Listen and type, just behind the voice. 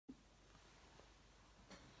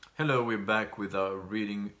Hello, we're back with our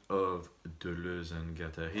reading of Deleuze and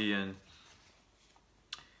Guattari, and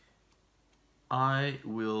I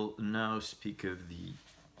will now speak of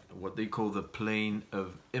what they call the plane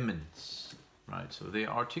of immanence, right? So they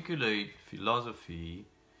articulate philosophy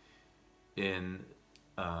in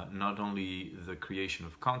not only the creation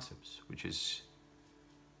of concepts, which is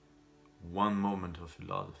one moment of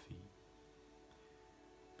philosophy,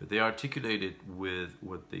 but they articulate it with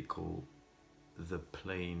what they call the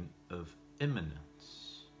plane of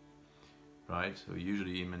immanence, right? So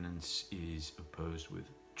usually immanence is opposed with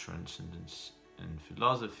transcendence in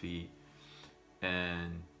philosophy,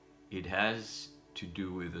 and it has to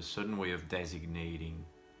do with a certain way of designating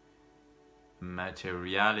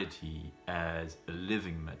materiality as a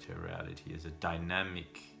living materiality, as a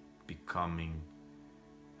dynamic, becoming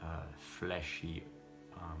fleshy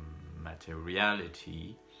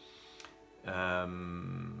materiality,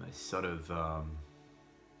 sort of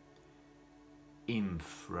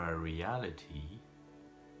infra-reality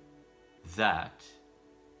that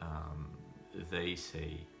they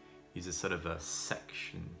say is a sort of a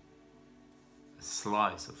section, a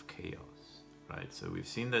slice of chaos, right? So we've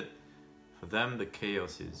seen that for them the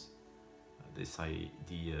chaos is this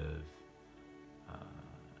idea of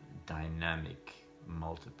dynamic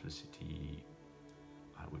multiplicity,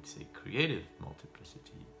 I would say creative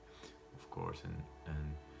multiplicity, of course,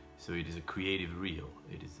 and so it is a creative real,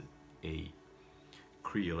 it is a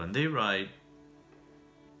creal. And they write,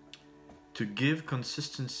 to give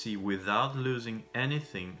consistency without losing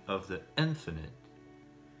anything of the infinite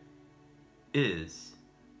is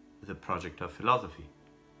the project of philosophy.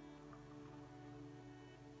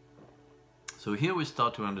 So here we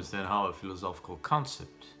start to understand how a philosophical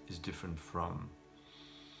concept is different from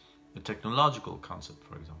a technological concept.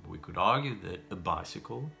 For example, we could argue that a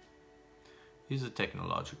bicycle is a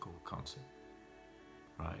technological concept,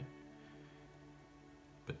 right?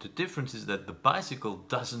 But the difference is that the bicycle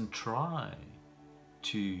doesn't try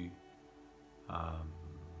to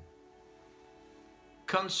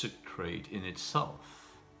concentrate in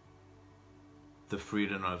itself the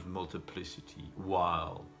freedom of multiplicity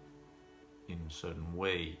while in a certain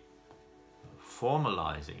way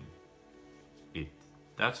formalizing it.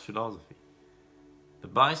 That's philosophy. The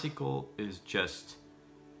bicycle is just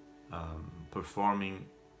performing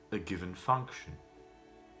a given function,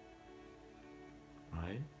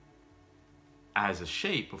 right? As a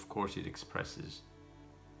shape, of course, it expresses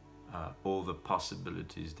all the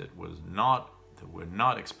possibilities that were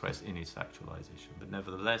not expressed in its actualization. But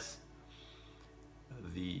nevertheless,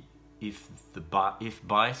 if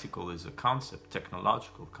bicycle is a concept,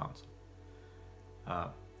 technological concept,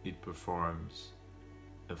 it performs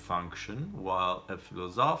a function, while a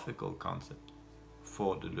philosophical concept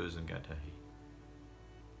for Deleuze and Guattari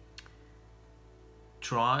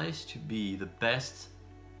tries to be the best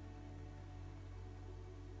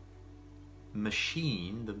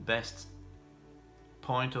machine, the best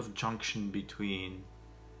point of junction between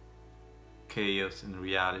chaos and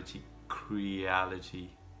reality,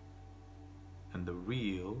 creality and the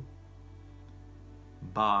real,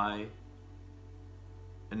 by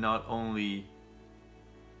not only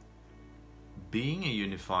being a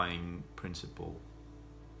unifying principle,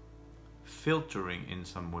 filtering in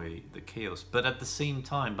some way the chaos, but at the same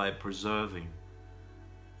time by preserving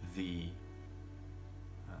the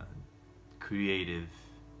creative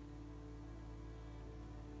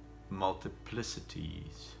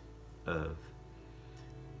multiplicities of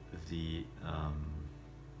the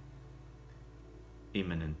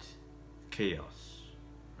immanent chaos,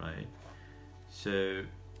 right? So,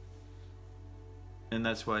 and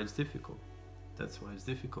that's why it's difficult. That's why it's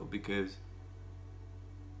difficult, because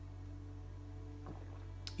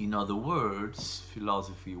in other words,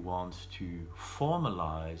 philosophy wants to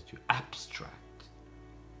formalize, to abstract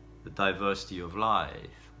the diversity of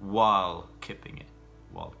life while keeping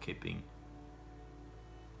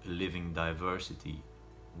a living diversity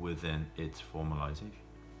within its formalization.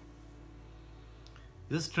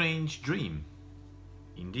 It's a strange dream,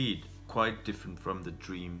 indeed, quite different from the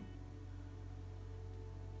dream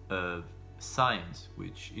of science,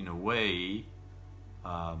 which in a way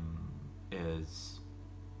is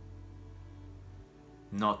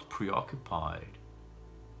not preoccupied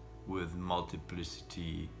with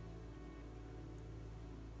multiplicity,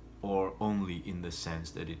 or only in the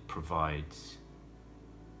sense that it provides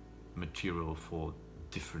material for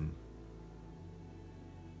different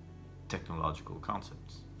technological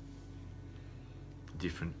concepts,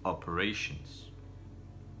 different operations,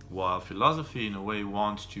 while philosophy in a way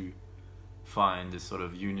wants to find this sort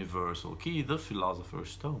of universal key, the philosopher's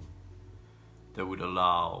stone, that would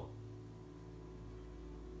allow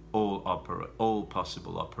all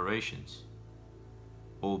possible operations,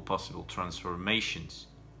 all possible transformations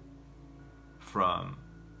from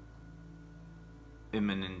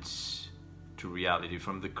immanence to reality,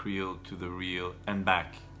 from the creal to the real and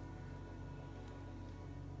back.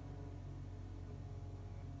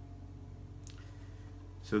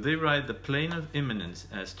 So they write the plane of immanence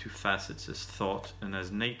as two facets, as thought and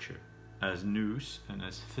as nature, as nous and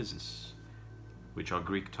as physis, which are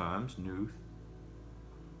Greek terms, nous.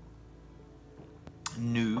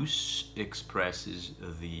 Nous expresses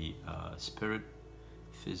the spirit,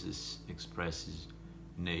 physis expresses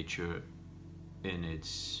nature in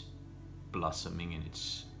its blossoming, in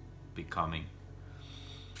its becoming,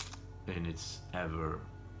 in its ever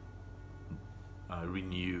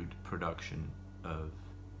renewed production of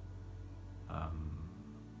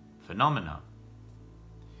phenomena.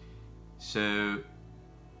 So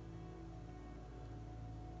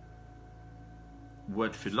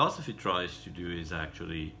what philosophy tries to do is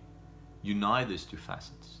actually unite these two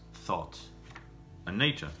facets, thought and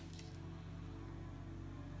nature.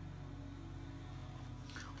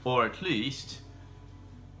 Or at least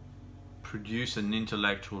produce an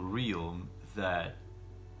intellectual realm that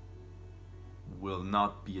will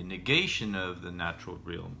not be a negation of the natural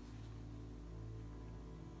realm.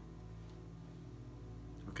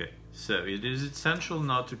 Okay, so it is essential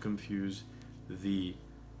not to confuse the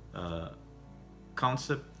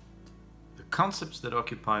concepts that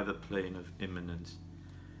occupy the plane of immanence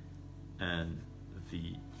and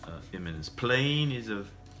the immanence. Plane is a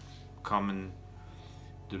common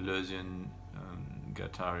Deleuzian,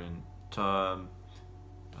 Guattarian term.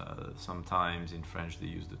 Sometimes in French they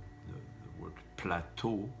use the word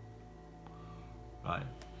plateau, right?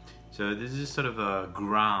 So this is sort of a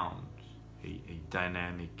ground, a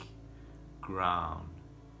dynamic ground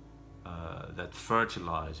that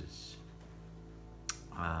fertilizes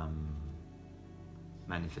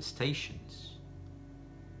manifestations,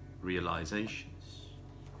 realizations.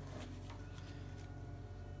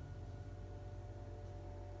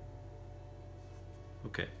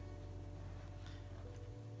 Okay.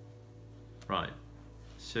 Right.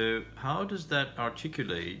 So how does that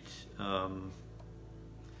articulate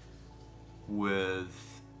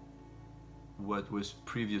with what was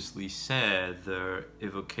previously said, the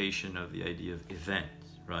evocation of the idea of event,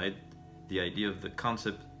 right? The idea of the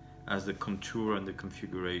concept as the contour and the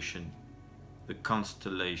configuration, the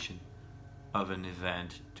constellation of an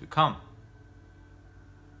event to come.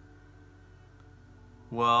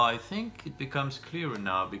 Well, I think it becomes clearer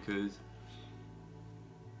now, because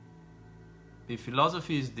if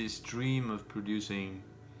philosophy is this dream of producing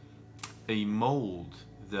a mold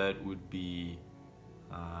that would be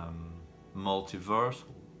multiversal,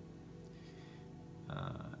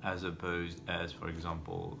 as opposed as, for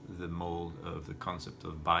example, the mold of the concept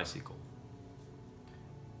of bicycle,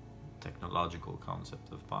 technological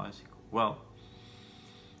concept of bicycle. Well,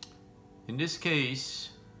 in this case,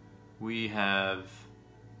 we have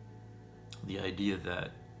the idea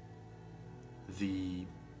that the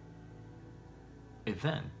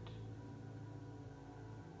event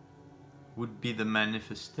would be the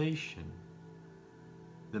manifestation,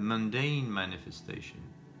 the mundane manifestation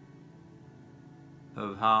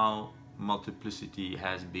of how multiplicity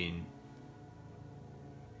has been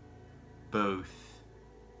both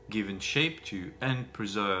given shape to and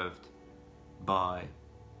preserved by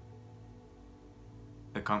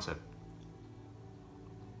a concept.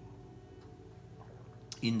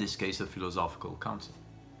 In this case, a philosophical concept.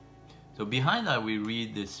 So behind that we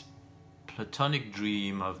read this Platonic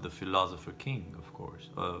dream of the philosopher king, of course,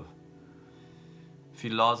 of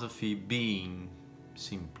philosophy being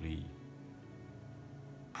simply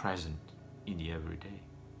present in the everyday.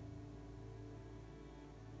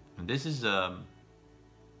 And this is a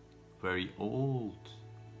very old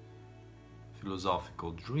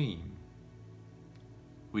philosophical dream,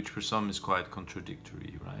 which for some is quite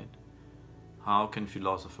contradictory, right? How can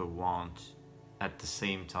philosopher want at the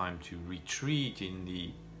same time to retreat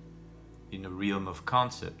in a realm of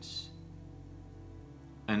concepts,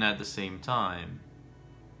 and at the same time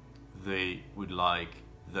they would like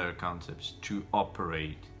their concepts to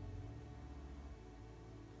operate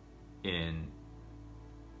in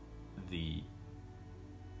the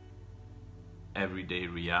everyday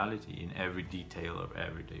reality, in every detail of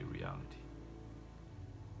everyday reality?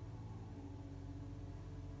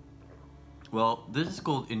 Well, this is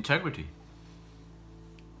called integrity.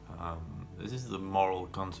 This is the moral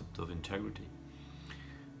concept of integrity.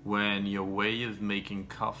 When your way of making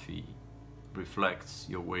coffee reflects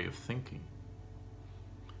your way of thinking,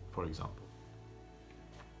 for example.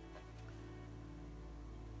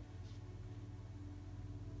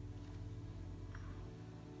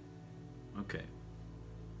 Okay.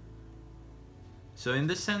 So in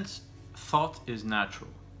this sense, thought is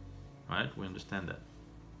natural, right? We understand that.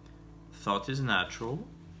 Thought is natural,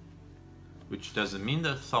 which doesn't mean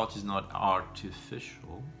that thought is not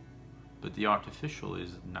artificial, but the artificial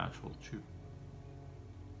is natural too.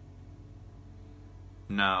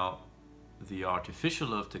 Now, the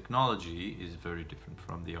artificial of technology is very different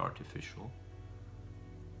from the artificial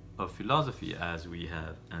of philosophy, as we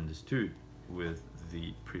have understood with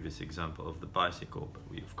the previous example of the bicycle, but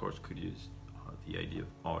we of course could use the idea of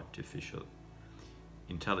artificial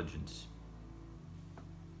intelligence.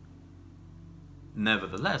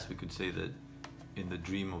 Nevertheless, we could say that in the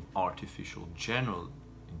dream of artificial general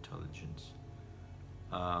intelligence,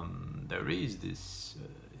 there is this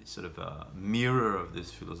sort of a mirror of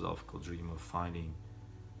this philosophical dream of finding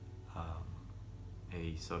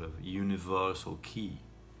a sort of universal key.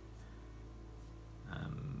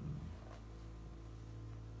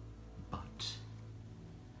 But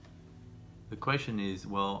the question is,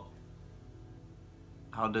 well,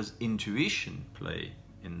 how does intuition play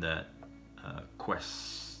in that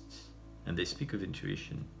quest? And they speak of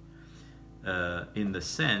intuition in the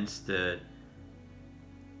sense that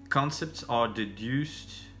concepts are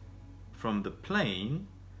deduced from the plane,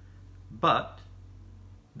 but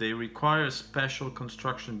they require a special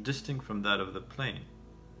construction distinct from that of the plane.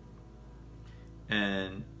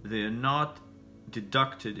 And they are not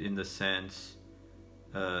deducted in the sense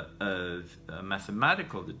of a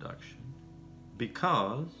mathematical deduction,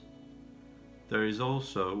 because there is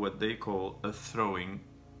also what they call a throwing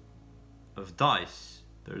of dice.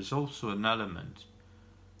 There is also an element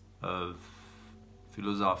of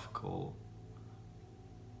philosophical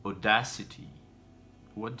audacity.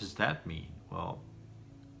 What does that mean? Well,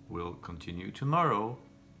 we'll continue tomorrow.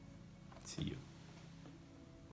 See you.